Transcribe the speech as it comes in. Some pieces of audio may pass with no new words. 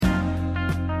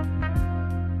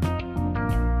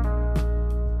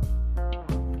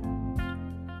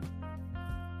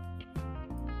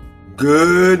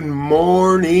Good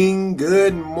morning,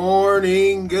 good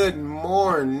morning, good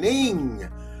morning.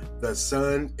 The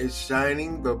sun is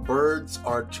shining, the birds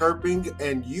are chirping,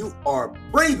 and you are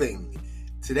breathing.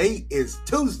 Today is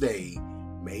Tuesday,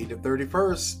 May the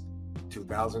 31st,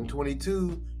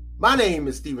 2022. My name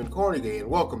is Stephen Cornegay, and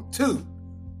welcome to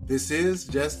This Is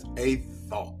Just a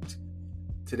Thought.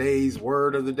 Today's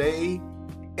word of the day,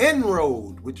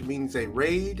 inroad, which means a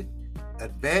raid,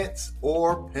 advance,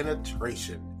 or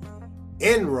penetration.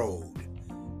 Inroad.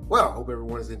 Well, I hope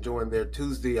everyone is enjoying their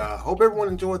Tuesday. I hope everyone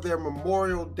enjoyed their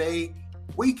Memorial Day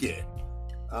weekend.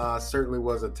 Certainly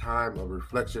was a time of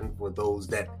reflection for those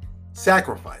that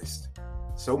sacrificed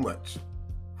so much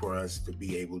for us to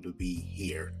be able to be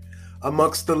here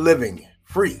amongst the living,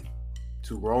 free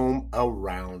to roam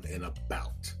around and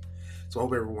about. So I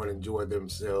hope everyone enjoyed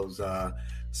themselves.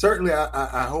 Certainly,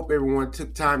 I hope everyone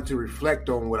took time to reflect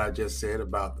on what I just said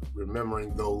about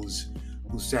remembering those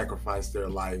who sacrificed their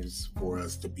lives for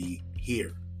us to be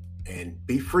here and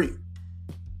be free.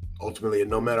 Ultimately,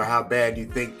 no matter how bad you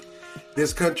think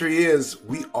this country is,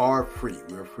 we are free.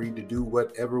 We're free to do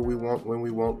whatever we want, when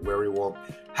we want, where we want,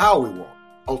 how we want,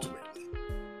 ultimately.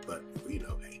 But,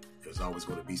 hey, there's always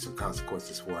going to be some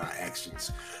consequences for our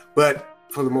actions. But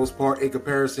for the most part, in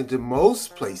comparison to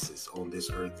most places on this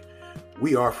earth,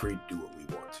 we are free to do what we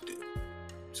want to do.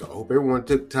 So I hope everyone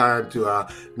took time to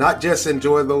not just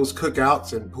enjoy those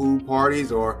cookouts and pool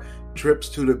parties or trips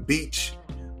to the beach,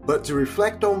 but to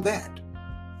reflect on that.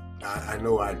 I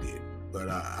know I did, but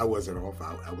I wasn't off.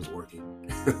 I was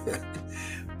working.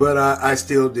 But I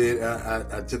still did.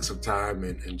 I took some time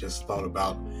and just thought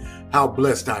about how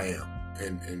blessed I am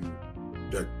and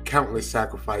the countless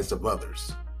sacrifice of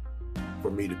others for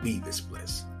me to be this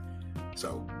blessed.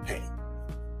 So, hey,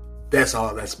 that's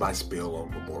all. That's my spiel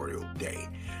on Memorial Day.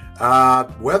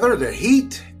 Weather, the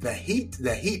heat.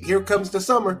 Here comes the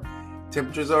summer.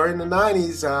 Temperatures are in the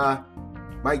 90s.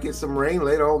 Might get some rain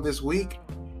later on this week.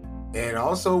 And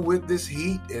also with this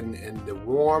heat and the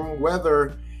warm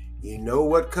weather, you know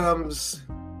what comes?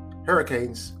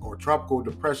 Hurricanes or tropical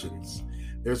depressions.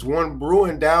 There's one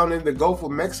brewing down in the Gulf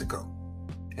of Mexico.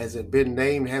 Hasn't been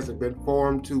named, hasn't been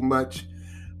formed too much,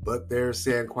 but they're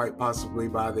saying quite possibly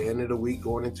by the end of the week,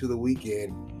 going into the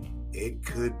weekend, it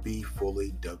could be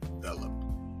fully developed.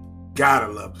 Gotta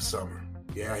love the summer.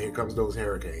 Yeah, here comes those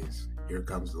hurricanes.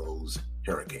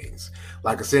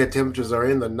 Like I said, temperatures are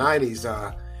in the 90s.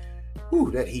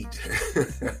 That heat.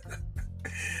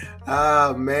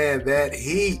 Man, that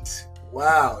heat.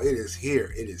 Wow, it is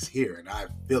here. It is here, and I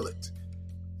feel it.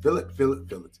 Feel it.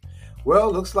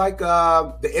 Well, looks like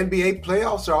the NBA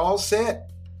playoffs are all set.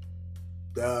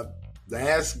 The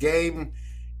last game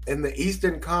in the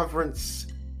Eastern Conference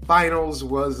Finals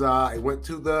was it went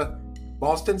to the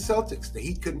Boston Celtics. The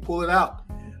Heat couldn't pull it out.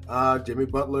 Jimmy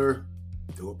Butler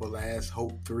threw up a last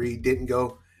hope three, didn't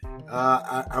go.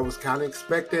 I was kind of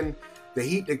expecting the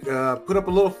Heat to put up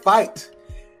a little fight.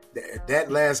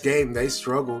 That last game, they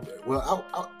struggled. Well,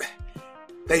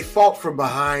 they fought from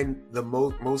behind the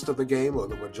most of the game, or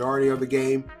the majority of the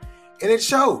game, and it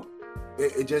showed.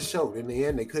 It just showed. In the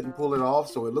end, they couldn't pull it off,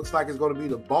 so it looks like it's going to be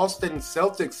the Boston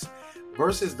Celtics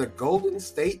versus the Golden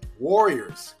State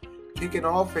Warriors, kicking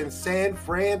off in San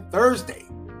Fran Thursday.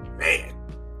 Man.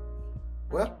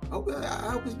 Well,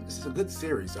 I hope this is a good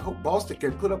series. I hope Boston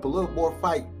can put up a little more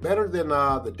fight, better than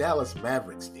the Dallas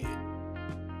Mavericks did.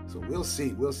 So we'll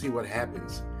see. We'll see what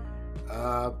happens.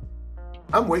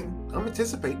 I'm waiting. I'm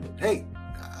anticipating. Hey,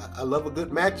 I love a good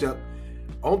matchup.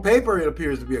 On paper, it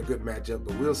appears to be a good matchup,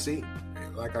 but we'll see.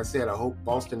 And like I said, I hope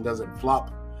Boston doesn't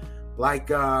flop like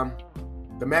the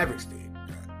Mavericks did.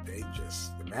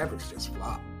 The Mavericks just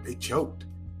flopped. They choked.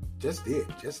 Just did.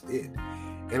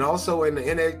 And also in the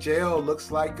NHL, looks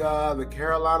like the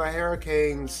Carolina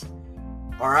Hurricanes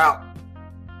are out.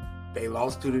 They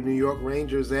lost to the New York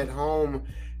Rangers at home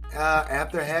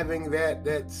after having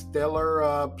that stellar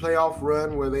playoff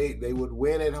run where they would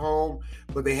win at home,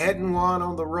 but they hadn't won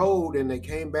on the road, and they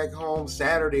came back home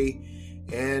Saturday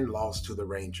and lost to the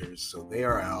Rangers. So they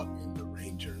are out, and the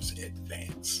Rangers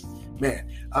advance. Man,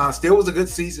 still was a good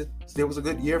season. Still was a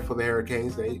good year for the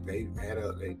Hurricanes. They had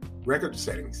a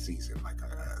record-setting season. Like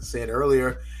I said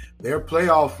earlier, their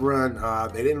playoff run,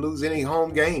 they didn't lose any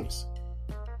home games.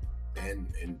 And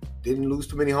didn't lose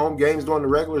too many home games during the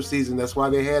regular season. That's why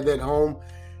they had that home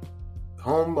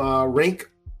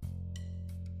rink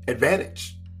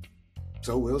advantage.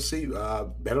 So we'll see.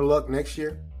 Better luck next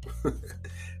year.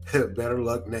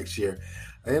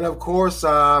 And of course,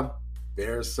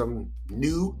 there's some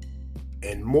new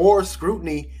and more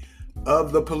scrutiny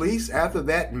of the police after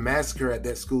that massacre at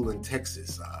that school in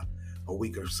Texas a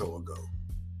week or so ago.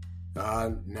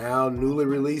 Now, newly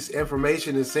released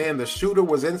information is saying the shooter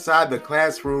was inside the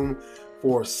classroom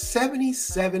for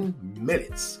 77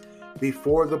 minutes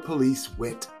before the police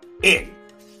went in.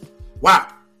 Wow.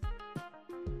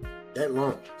 That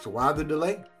long. So why the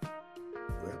delay?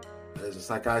 Well, just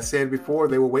like I said before,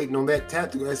 they were waiting on that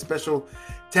special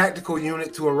tactical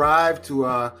unit to arrive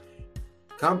to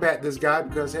combat this guy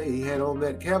because, hey, he had on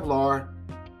that Kevlar,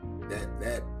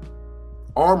 that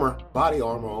armor, body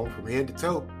armor on from head to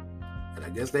toe. And I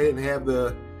guess they didn't have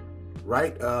the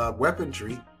right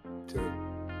weaponry to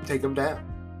take him down.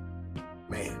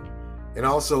 Man. And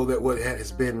also that what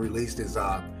has been released is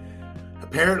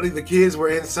apparently the kids were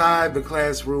inside the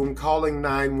classroom calling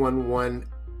 911,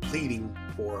 pleading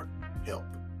for help,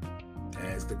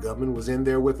 as the government was in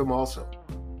there with them also.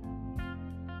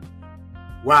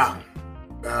 Wow.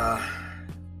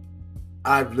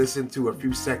 I've listened to a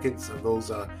few seconds of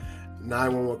those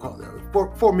 911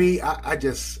 calls. For me, I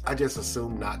just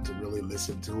assume not to really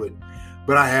listen to it,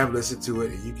 but I have listened to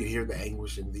it, and you can hear the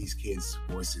anguish in these kids'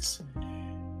 voices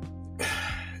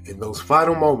in those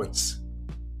final moments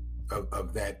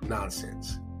of that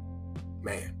nonsense.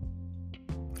 Man.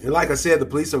 And like I said, the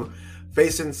police are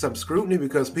facing some scrutiny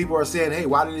because people are saying, hey,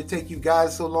 why did it take you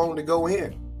guys so long to go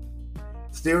in?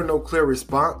 Still no clear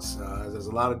response. There's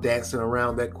a lot of dancing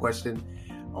around that question.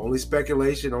 Only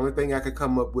speculation, only thing I could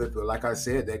come up with, but like I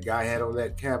said, that guy had on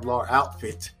that Kevlar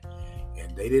outfit,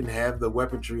 and they didn't have the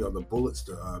weaponry or the bullets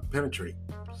to penetrate.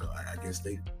 So I guess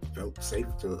they felt safe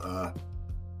to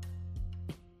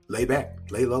lay back,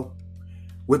 lay low.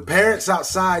 With parents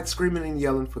outside screaming and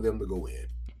yelling for them to go in.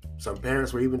 Some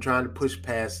parents were even trying to push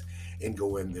past and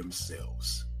go in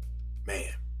themselves.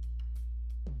 Man,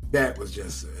 that was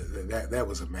just that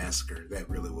was a massacre. That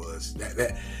really was.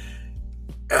 That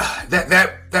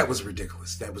was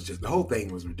ridiculous. That was just, the whole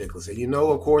thing was ridiculous. And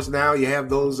of course, now you have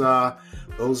those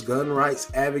gun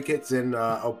rights advocates and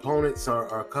opponents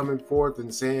are coming forth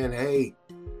and saying, hey,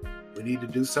 we need to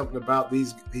do something about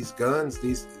these guns,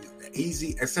 these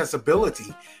easy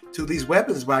accessibility to these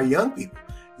weapons by young people.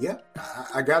 Yeah,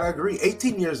 I gotta agree.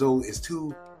 18 years old is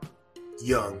too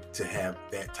young to have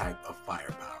that type of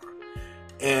firepower.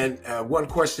 And one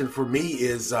question for me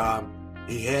is,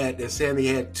 they're saying he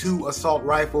had 2 assault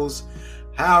rifles,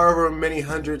 however many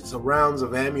hundreds of rounds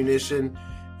of ammunition,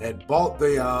 had bought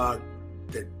the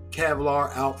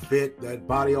Kevlar outfit, that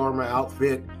body armor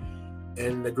outfit,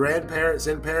 and the grandparents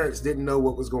and parents didn't know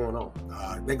what was going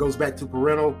on. That goes back to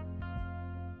parental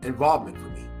involvement for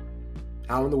me.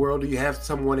 How in the world do you have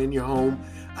someone in your home,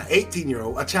 an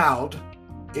 18-year-old, a child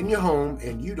in your home,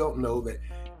 and you don't know that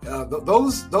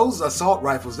those assault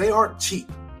rifles, they aren't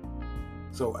cheap.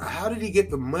 So how did he get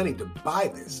the money to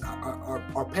buy this?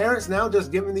 Are parents now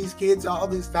just giving these kids all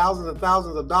these thousands and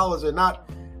thousands of dollars and not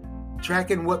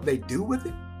tracking what they do with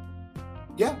it?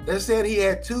 Yeah, they said he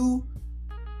had 2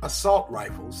 assault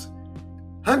rifles,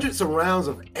 hundreds of rounds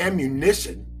of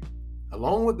ammunition,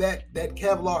 along with that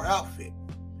Kevlar outfit.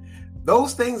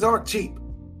 Those things aren't cheap.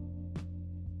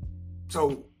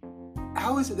 So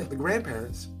how is it that the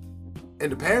grandparents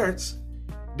and the parents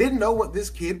didn't know what this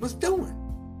kid was doing?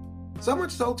 So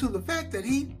much so to the fact that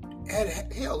he had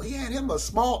him a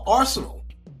small arsenal.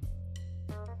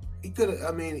 He could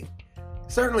have,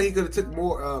 certainly he could have took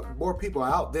more people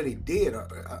out than he did.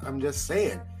 I'm just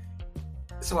saying.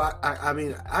 So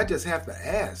I just have to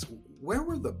ask, where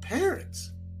were the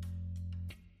parents?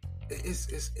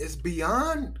 It's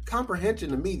beyond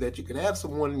comprehension to me that you can have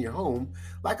someone in your home,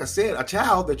 like I said, a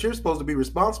child that you're supposed to be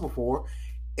responsible for,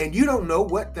 and you don't know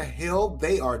what the hell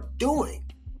they are doing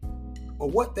or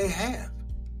what they have.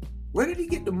 Where did he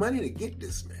get the money to get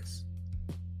this mess?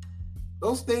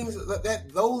 Those things,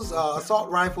 those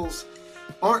assault rifles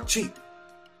aren't cheap.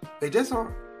 They just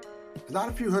aren't. It's not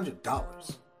a few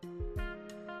 $100s.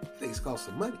 Things cost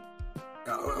some money.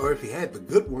 Or if he had the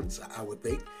good ones, I would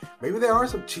think. Maybe there are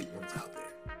some cheap ones out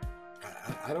there.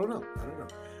 I don't know.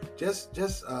 Just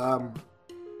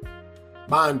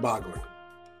mind-boggling.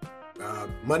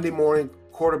 Monday morning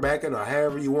quarterbacking, or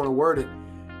however you want to word it,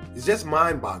 is just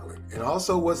mind-boggling. And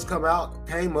also what's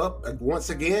came up once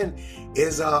again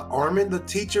is arming the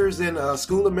teachers and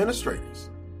school administrators.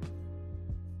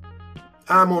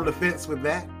 I'm on the fence with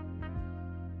that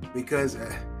because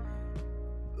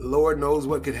Lord knows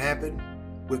what could happen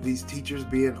with these teachers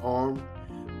being armed.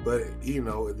 But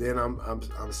then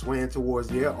I'm swaying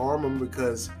towards arm them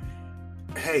because,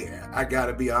 hey, I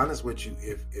gotta be honest with you.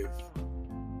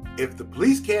 If the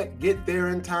police can't get there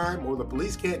in time, or the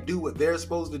police can't do what they're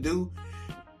supposed to do,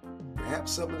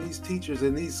 perhaps some of these teachers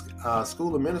and these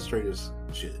school administrators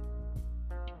should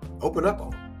open up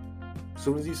on them. As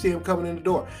soon as you see him coming in the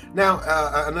door. Now,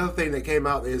 another thing that came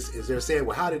out is they're saying,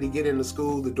 well, how did he get into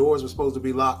school? The doors were supposed to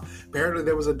be locked. Apparently,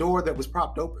 there was a door that was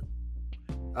propped open.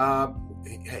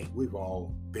 Hey, we've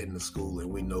all been to school, and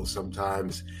we know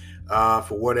sometimes,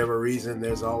 for whatever reason,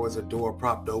 there's always a door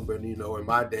propped open. You know, in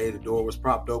my day, the door was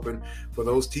propped open for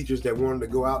those teachers that wanted to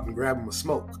go out and grab them a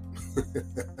smoke.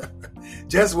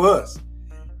 Just was.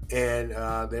 And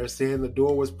they're saying the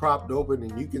door was propped open,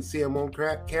 and you can see them on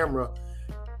camera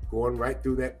going right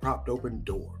through that propped open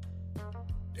door.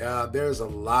 There's a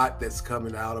lot that's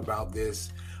coming out about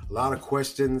this. A lot of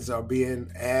questions are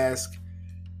being asked,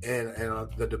 and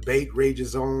the debate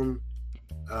rages on.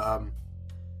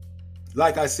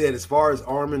 Like I said, as far as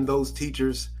arming those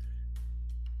teachers,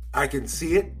 I can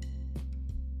see it,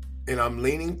 and I'm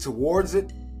leaning towards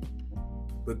it.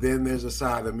 But then there's a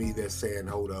side of me that's saying,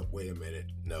 hold up, wait a minute.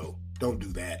 No, don't do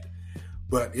that.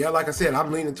 But yeah, like I said,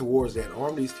 I'm leaning towards that.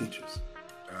 Arm these teachers.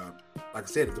 Like I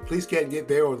said, if the police can't get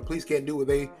there, or the police can't do what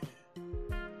they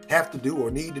have to do or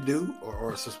need to do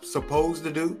or supposed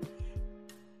to do,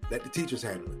 let the teachers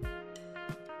handle it.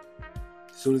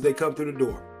 As soon as they come through the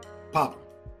door, pop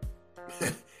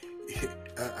them.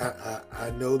 I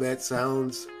know that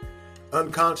sounds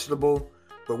unconscionable,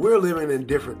 but we're living in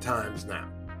different times now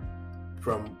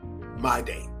from my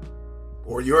day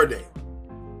or your day.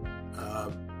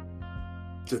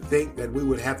 To think that we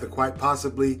would have to quite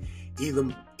possibly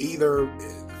either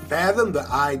fathom the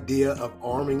idea of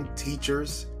arming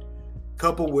teachers,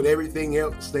 coupled with everything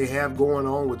else they have going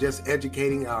on with just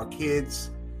educating our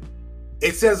kids.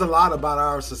 It says a lot about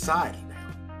our society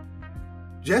now.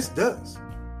 Just does.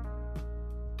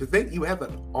 To think you have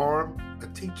to arm a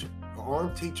teacher, or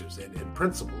arm teachers and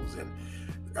principals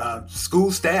and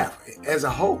school staff as a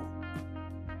whole.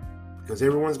 Because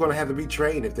everyone's going to have to be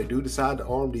trained if they do decide to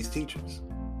arm these teachers.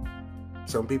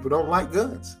 Some people don't like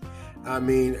guns. I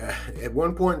mean, at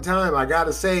one point in time, I got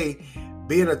to say,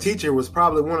 being a teacher was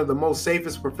probably one of the most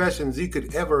safest professions you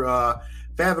could ever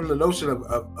fathom the notion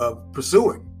of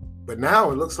pursuing. But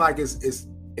now it looks like it's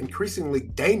increasingly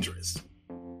dangerous,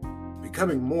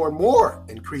 becoming more and more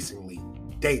increasingly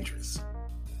dangerous.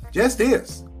 Just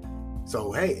is.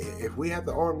 So, hey, if we have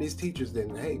to arm these teachers,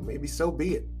 then, hey, maybe so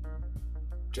be it.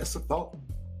 Just a thought.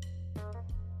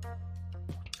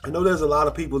 I know there's a lot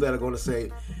of people that are going to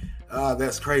say,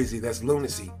 that's crazy, that's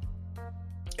lunacy.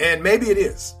 And maybe it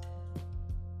is.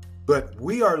 But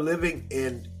we are living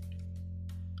in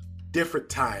different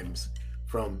times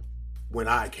from when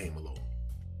I came along.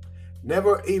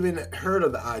 Never even heard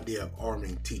of the idea of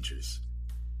arming teachers.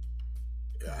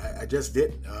 I just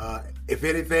didn't. If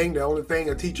anything, the only thing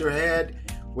a teacher had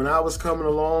when I was coming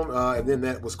along, and then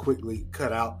that was quickly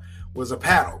cut out, was a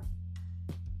paddle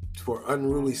for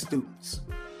unruly students.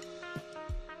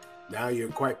 Now you're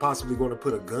quite possibly going to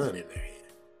put a gun in their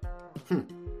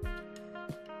hand.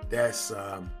 That's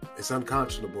it's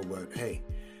unconscionable, but hey,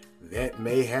 that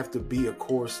may have to be a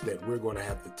course that we're going to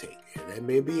have to take. And that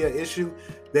may be an issue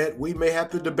that we may have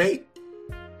to debate.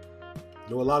 I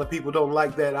know a lot of people don't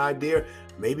like that idea.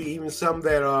 Maybe even some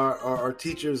that are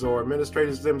teachers or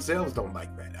administrators themselves don't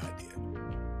like that idea.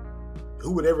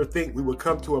 Who would ever think we would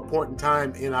come to a point in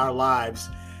time in our lives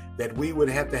that we would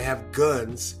have to have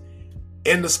guns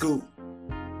in the school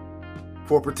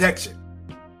for protection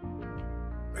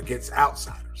against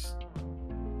outsiders?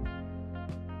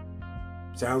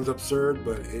 Sounds absurd,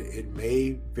 but it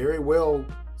may very well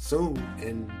soon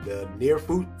in the near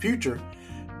future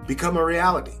become a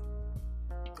reality.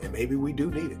 And maybe we do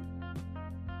need it.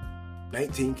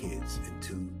 19 kids and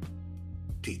 2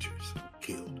 teachers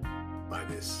killed by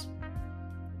this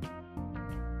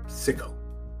sicko.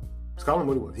 Let's call him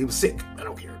what he was. He was sick. I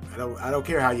don't care. I don't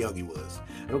care how young he was.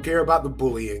 I don't care about the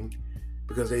bullying,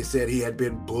 because they said he had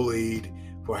been bullied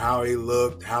for how he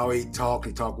looked, how he talked.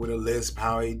 He talked with a lisp,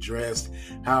 how he dressed,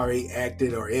 how he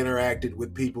acted or interacted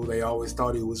with people. They always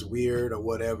thought he was weird or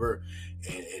whatever,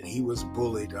 and he was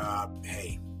bullied.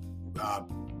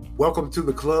 Welcome to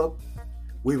the club.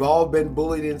 We've all been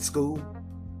bullied in school,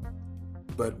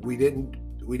 but we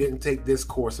didn't take this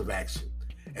course of action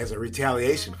as a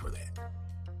retaliation for that.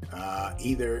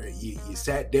 Either you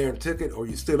sat there and took it, or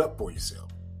you stood up for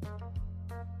yourself.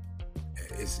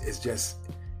 It's just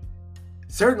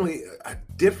certainly a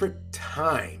different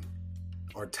time,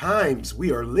 or times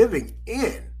we are living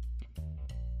in,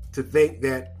 to think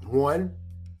that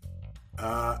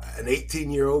an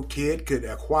 18-year-old kid could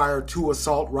acquire 2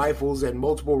 assault rifles and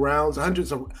multiple rounds,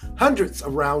 hundreds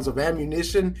of rounds of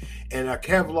ammunition and a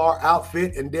Kevlar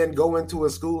outfit, and then go into a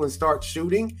school and start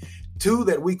shooting. 2,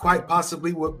 that we quite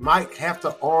possibly might have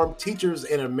to arm teachers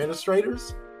and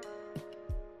administrators.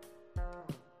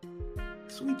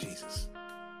 Sweet Jesus.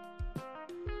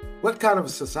 What kind of a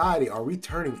society are we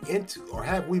turning into, or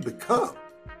have we become?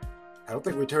 I don't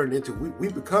think we're turning into, we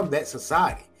become that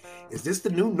society. Is this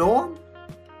the new norm?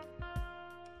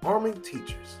 Arming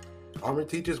teachers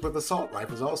with assault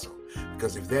rifles also.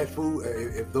 Because if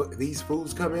these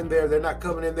fools come in there, they're not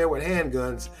coming in there with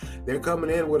handguns. They're coming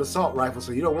in with assault rifles.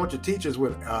 So you don't want your teachers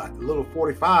with little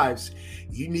 45s.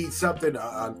 You need something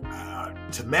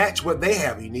to match what they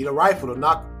have. You need a rifle to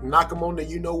knock them on the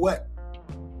you know what.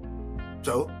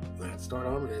 So let's start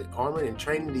arming and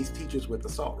training these teachers with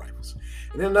assault rifles.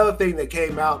 And then another thing that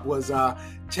came out was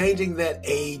changing that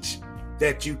age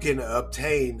that you can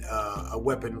obtain a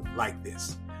weapon like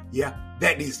this. Yeah,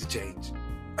 that needs to change.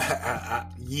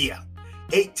 Yeah.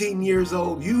 18 years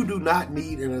old, you do not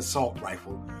need an assault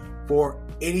rifle for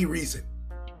any reason.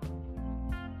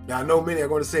 Now, I know many are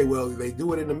going to say, well, they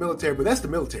do it in the military, but that's the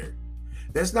military.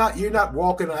 You're not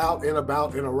walking out and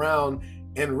about and around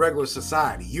in regular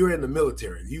society. You're in the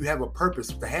military. You have a purpose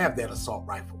to have that assault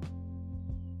rifle.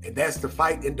 And that's to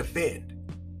fight and defend.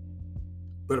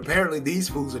 But apparently these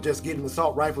fools are just getting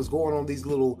assault rifles, going on these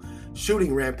little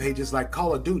shooting rampages like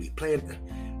Call of Duty, playing.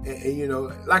 And, you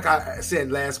know, like I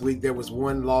said last week, there was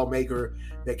one lawmaker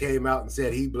that came out and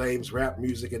said he blames rap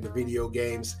music and the video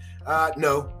games.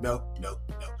 No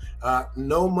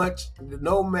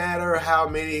matter how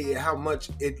much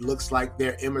it looks like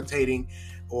they're imitating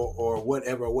or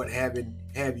whatever, what have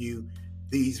you,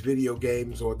 these video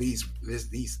games or these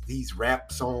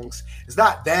rap songs. It's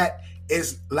not that.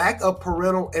 It's lack of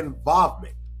parental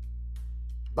involvement.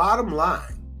 Bottom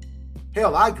line.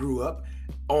 Hell, I grew up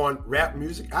on rap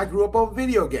music. I grew up on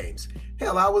video games.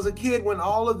 Hell, I was a kid when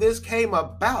all of this came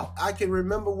about. I can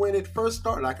remember when it first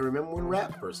started. I can remember when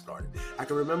rap first started. I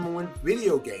can remember when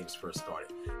video games first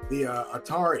started. The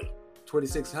Atari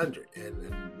 2600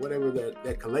 and whatever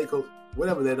that Coleco,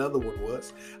 whatever that other one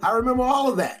was. I remember all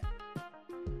of that.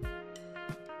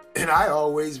 And I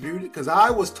always viewed it because I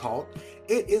was taught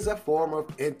it is a form of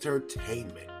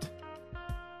entertainment.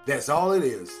 That's all it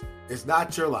is. It's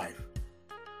not your life.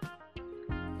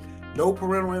 No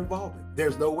parental involvement.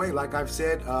 There's no way, like I've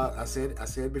said, I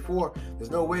said before,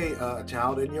 there's no way a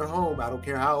child in your home, I don't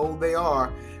care how old they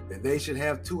are, that they should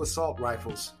have 2 assault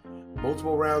rifles,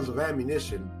 multiple rounds of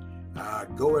ammunition,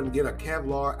 go and get a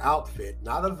Kevlar outfit,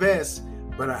 not a vest,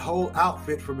 but a whole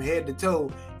outfit from head to toe,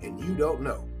 and you don't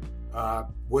know.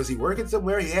 Was he working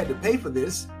somewhere? He had to pay for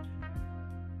this.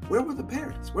 Where were the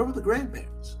parents? Where were the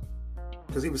grandparents?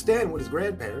 Because he was staying with his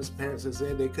grandparents. Parents had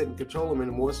said they couldn't control him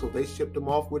anymore, so they shipped him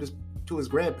off to his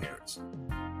grandparents.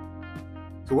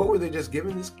 So what were they just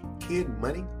giving this kid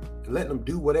money and letting him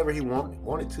do whatever he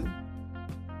wanted to?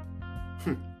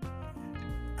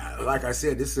 Like I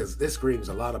said, this screams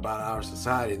a lot about our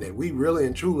society that we really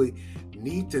and truly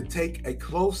need to take a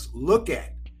close look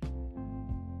at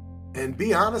and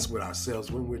be honest with ourselves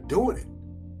when we're doing it.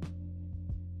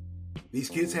 These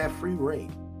kids have free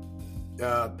reign.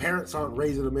 Parents aren't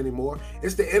raising them anymore.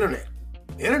 It's the internet.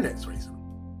 The internet's raising them.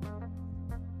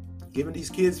 Giving these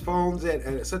kids phones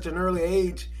at such an early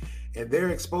age, and they're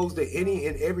exposed to any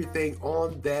and everything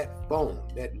on that phone,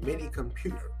 that mini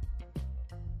computer.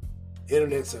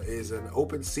 Internet is an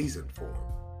open season for them.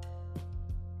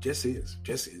 Just is.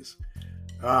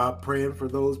 Praying for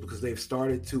those because they've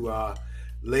started to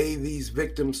lay these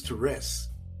victims to rest.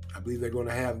 I believe they're going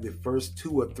to have the first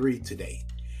 2 or 3 today.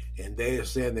 And they are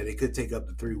saying that it could take up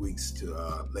to 3 weeks to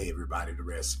lay everybody to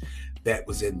rest that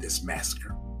was in this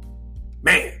massacre.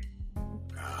 Man,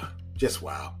 just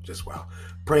wow.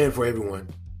 Praying for everyone.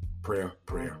 Prayer.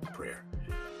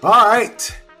 All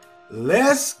right,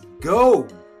 let's go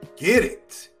get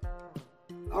it.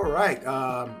 All right,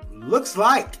 looks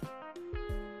like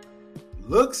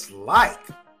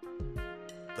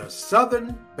the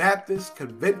Southern Baptist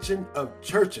Convention of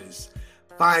Churches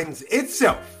finds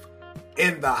itself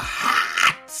in the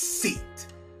hot seat.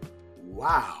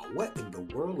 Wow, what in the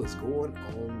world is going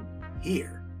on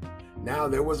here? Now,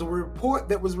 there was a report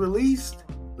that was released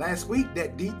last week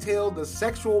that detailed the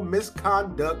sexual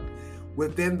misconduct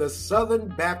within the Southern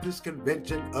Baptist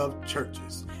Convention of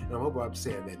Churches. And I hope I'm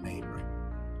saying that name right.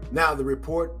 Now, the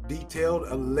report detailed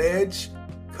alleged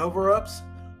cover-ups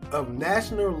of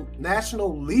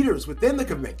national leaders within the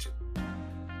convention.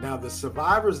 Now, the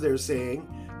survivors, they're saying,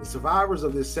 the survivors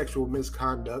of this sexual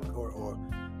misconduct or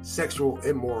sexual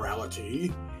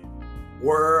immorality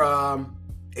were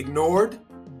ignored,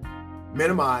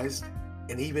 minimized,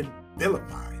 and even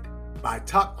vilified by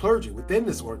top clergy within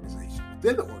the organization.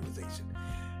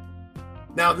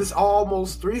 Now, this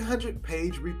almost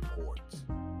 300-page report,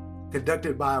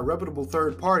 conducted by a reputable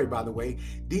third party, by the way,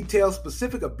 details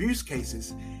specific abuse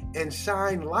cases and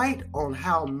shine light on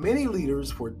how many leaders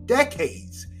for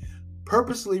decades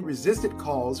purposely resisted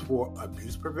calls for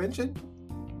abuse prevention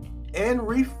and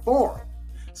reform.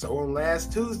 So on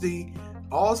last Tuesday,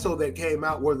 also that came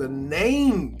out were the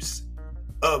names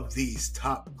of these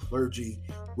top clergy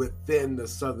within the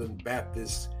Southern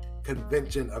Baptist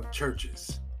Convention of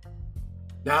Churches.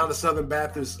 Now the Southern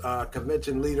Baptist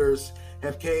Convention leaders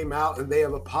have came out and they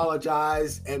have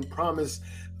apologized and promised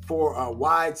for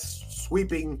wide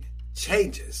sweeping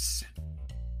changes.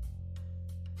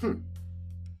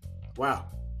 Wow.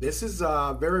 This is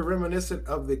very reminiscent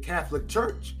of the Catholic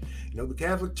Church. You know, the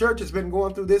Catholic Church has been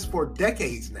going through this for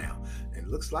decades now. And it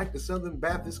looks like the Southern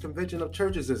Baptist Convention of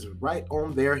Churches is right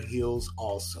on their heels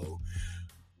also.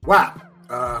 Wow.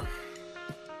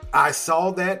 I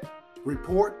saw that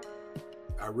report.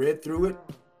 I read through it.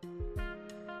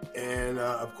 And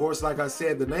of course, like I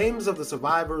said, the names of the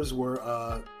survivors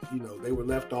were, they were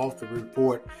left off the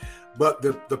report. But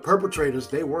the perpetrators,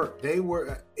 they weren't. They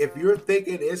were, if you're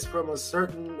thinking it's from a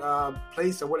certain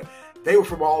place or whatever, they were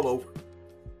from all over.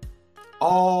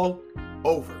 All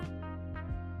over.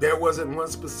 There wasn't one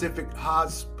specific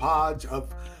hodgepodge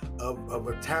of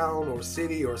a town or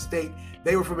city or state.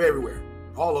 They were from everywhere,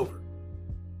 all over.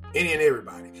 Any and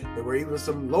everybody. There were even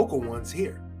some local ones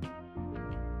here.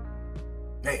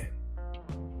 Man.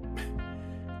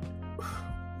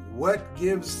 What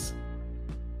gives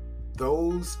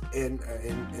those in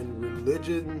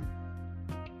religion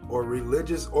or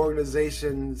religious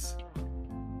organizations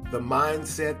the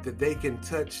mindset that they can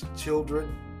touch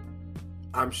children?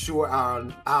 I'm sure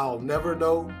I'll never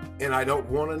know, and I don't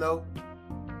want to know.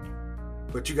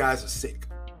 But you guys are sick.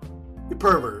 You're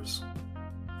perverts,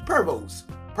 however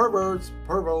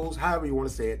you want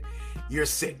to say it. You're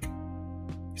sick.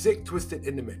 You're sick, twisted,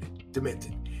 and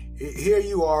demented. Here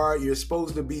you are. You're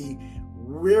supposed to be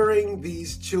rearing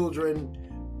these children,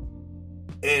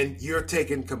 and you're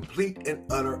taking complete and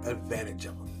utter advantage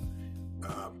of them.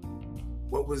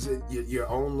 What was it? Your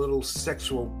own little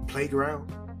sexual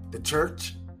playground? The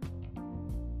church?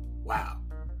 Wow.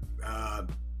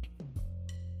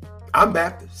 I'm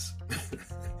Baptist.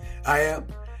 I am.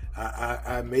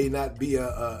 I may not be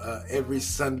a every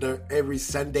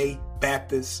Sunday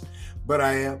Baptist, but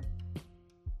I am.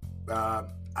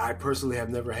 I personally have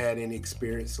never had any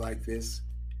experience like this.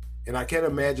 And I can't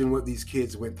imagine what these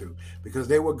kids went through, because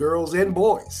they were girls and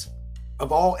boys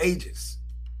of all ages.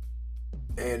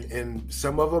 And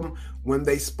some of them, when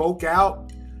they spoke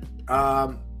out,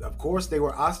 of course, they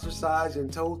were ostracized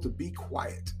and told to be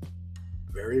quiet.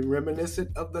 Very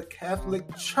reminiscent of the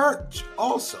Catholic Church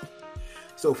also.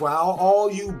 So for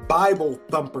all you Bible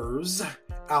thumpers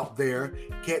out there,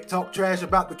 can't talk trash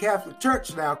about the Catholic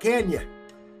Church now, can you?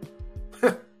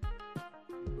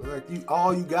 Like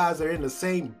all you guys are in the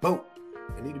same boat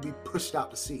and need to be pushed out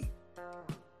to sea.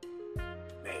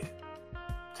 Man,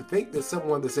 to think that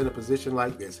someone that's in a position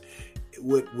like this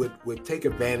would take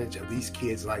advantage of these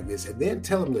kids like this and then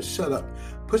tell them to shut up,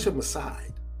 push them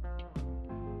aside.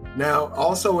 Now,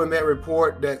 also in that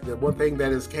report, that the one thing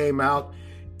that has came out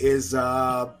is,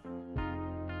 hey,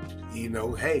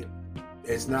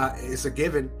 it's a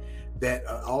given that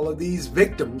all of these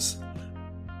victims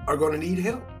are going to need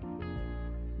help.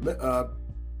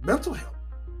 Mental help.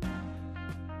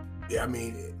 Yeah, I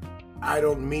mean, I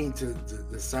don't mean to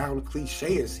sound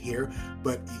cliche here,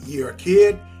 but you're a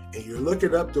kid and you're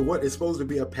looking up to what is supposed to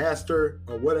be a pastor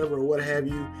or whatever, or what have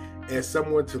you, as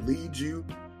someone to lead you,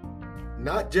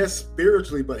 not just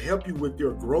spiritually, but help you with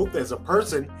your growth as a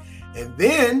person. And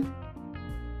then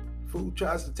fool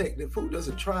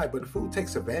doesn't try, but the fool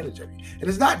takes advantage of you. And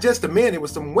it's not just the men, it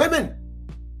was some women.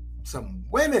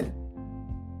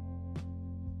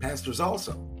 Pastors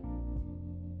also.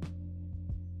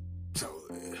 So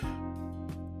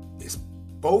it's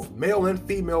both male and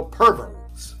female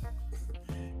perverts.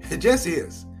 It just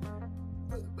is.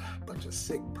 A bunch of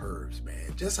sick pervs,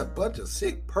 man. Just a bunch of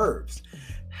sick pervs.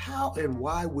 How and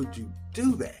why would you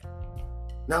do that?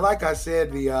 Now, like I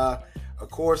said, of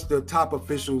course, the top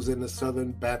officials in the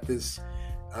Southern Baptist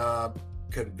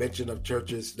Convention of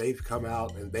Churches, they've come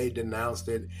out and they denounced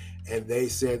it, and they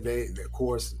said they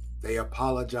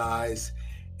apologize,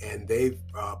 and they've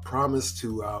promised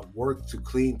to work to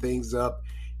clean things up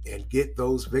and get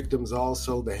those victims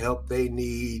also the help they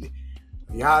need.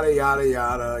 Yada, yada,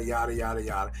 yada, yada, yada,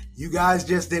 yada. You guys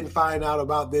just didn't find out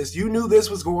about this. You knew this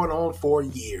was going on for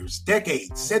years,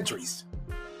 decades, centuries.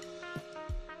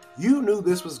 You knew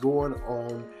this was going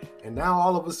on, and now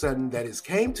all of a sudden that has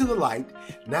came to the light.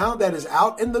 Now that is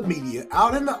out in the media,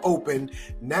 out in the open.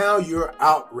 Now you're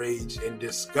outraged and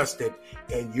disgusted,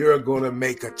 and you're going to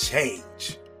make a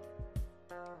change.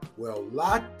 Well,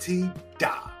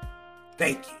 la-ti-da.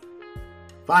 Thank you.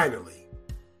 Finally.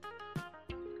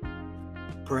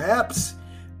 Perhaps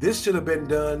this should have been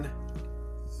done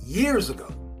years ago,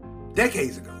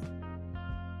 decades ago.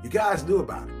 You guys knew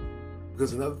about it.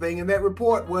 Because another thing in that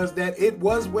report was that it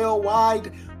was well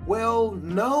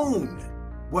known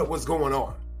what was going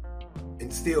on.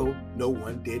 And still, no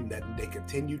one did nothing. They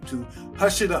continued to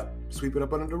hush it up, sweep it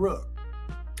up under the rug.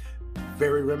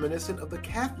 Very reminiscent of the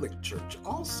Catholic Church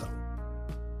also.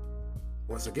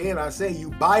 Once again, I say, you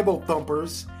Bible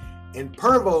thumpers and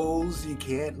pervos, you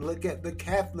can't look at the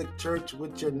Catholic Church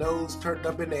with your nose turned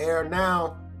up in the air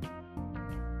now.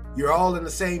 You're all in the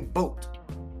same boat.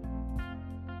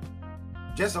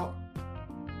 Just all.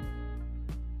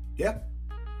 Yep.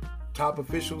 Top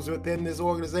officials within this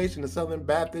organization, the Southern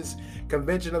Baptist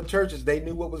Convention of Churches, they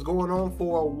knew what was going on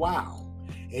for a while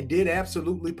and did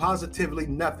absolutely positively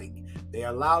nothing. They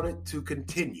allowed it to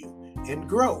continue and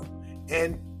grow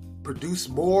and produce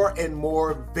more and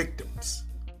more victims.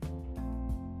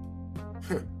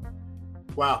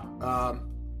 Wow.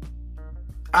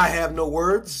 I have no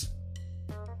words.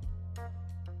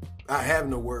 I have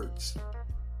no words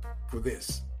for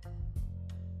this.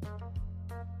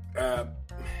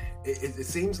 It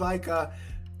seems like,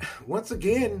 once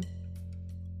again,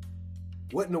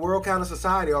 what in the world kind of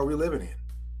society are we living in?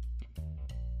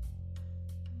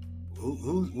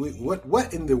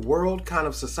 What in the world kind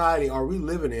of society are we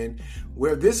living in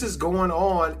where this is going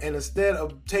on, and instead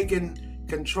of taking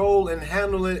control and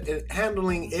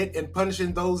handling it and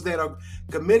punishing those that are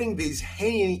committing these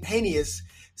heinous,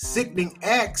 sickening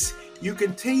acts, you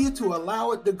continue to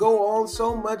allow it to go on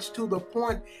so much to the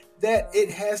point that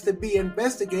it has to be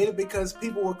investigated because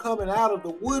people were coming out of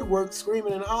the woodwork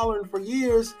screaming and hollering for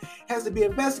years, has to be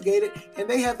investigated, and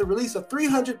they have to release a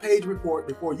 300-page report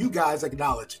before you guys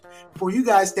acknowledge it, before you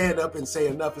guys stand up and say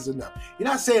enough is enough. You're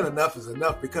not saying enough is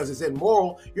enough because it's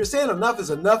immoral. You're saying enough is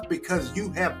enough because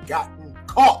you have gotten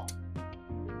caught.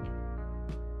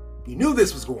 You knew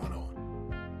this was going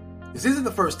on. This isn't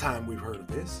the first time we've heard of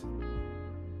this.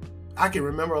 I can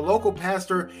remember a local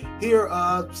pastor here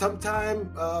sometime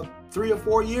 3 or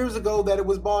 4 years ago that it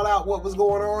was brought out what was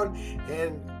going on,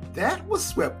 and that was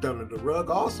swept under the rug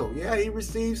also. Yeah, he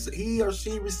or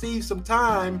she received some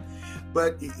time,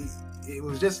 but it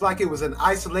was just like it was an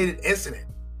isolated incident.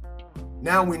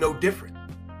 Now we know different.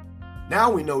 Now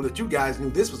we know that you guys knew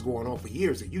this was going on for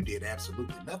years and you did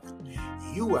absolutely nothing.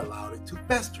 You allowed it to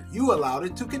fester. You allowed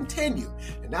it to continue.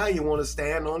 And now you want to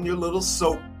stand on your little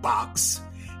soapbox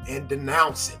and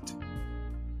denounce it.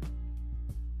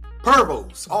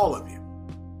 Pervos, all of you.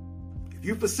 If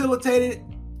you facilitated it,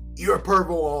 you're a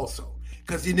pervo also,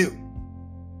 because you knew.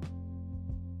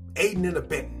 Aiding and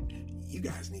abetting. You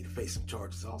guys need to face some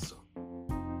charges also.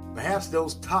 Perhaps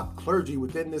those top clergy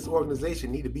within this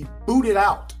organization need to be booted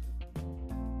out.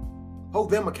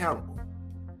 Hold them accountable.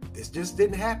 This just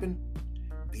didn't happen.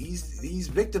 These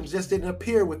victims just didn't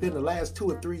appear within the last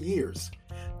 2 or 3 years.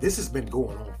 This has been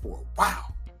going on for a while.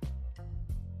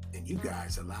 And you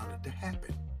guys allowed it to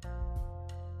happen.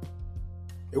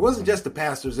 It wasn't just the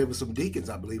pastors, it was some deacons,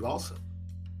 I believe, also.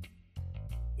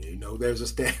 You know, there's a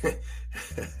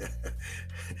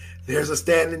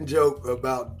standing joke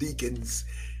about deacons,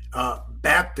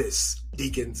 Baptist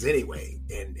deacons anyway.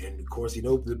 And of course, you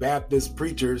know, the Baptist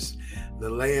preachers, the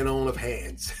laying on of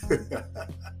hands.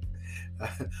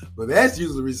 But that's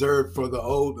usually reserved for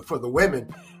the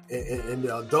women and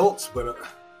the adults. But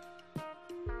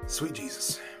sweet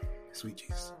Jesus.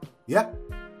 Yep.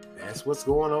 That's what's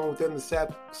going on within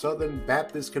the Southern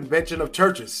Baptist Convention of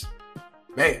Churches.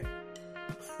 Man.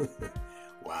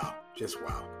 Wow. Just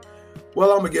wow.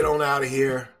 Well, I'm going to get on out of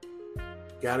here.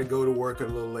 Got to go to work a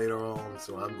little later on,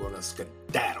 so I'm going to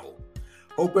skedaddle.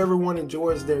 Hope everyone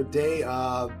enjoys their day.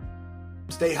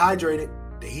 Stay hydrated.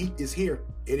 The heat is here.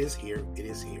 It is here.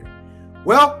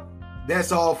 Well,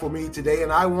 that's all for me today,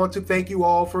 and I want to thank you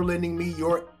all for lending me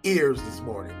your ears this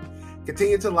morning.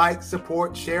 Continue to like,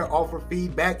 support, share, offer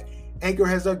feedback. Anchor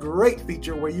has a great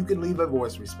feature where you can leave a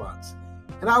voice response,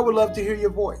 and I would love to hear your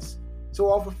voice. So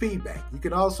offer feedback. You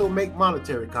can also make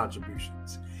monetary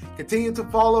contributions. Continue to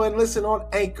follow and listen on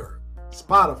Anchor,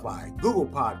 Spotify, Google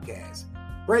Podcasts,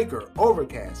 Breaker,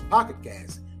 Overcast, Pocket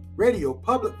Cast, Radio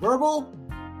Public, Verbal,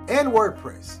 and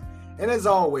WordPress. And as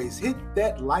always, hit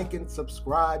that like and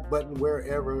subscribe button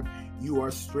wherever you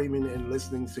are streaming and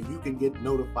listening so you can get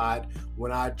notified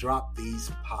when I drop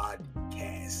these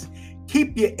podcasts.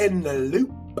 Keep you in the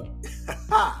loop.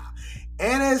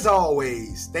 And as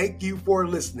always, thank you for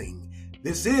listening.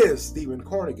 This is Stephen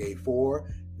Cornegay for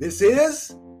This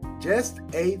Is Just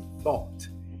a Thought.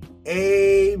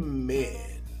 Amen.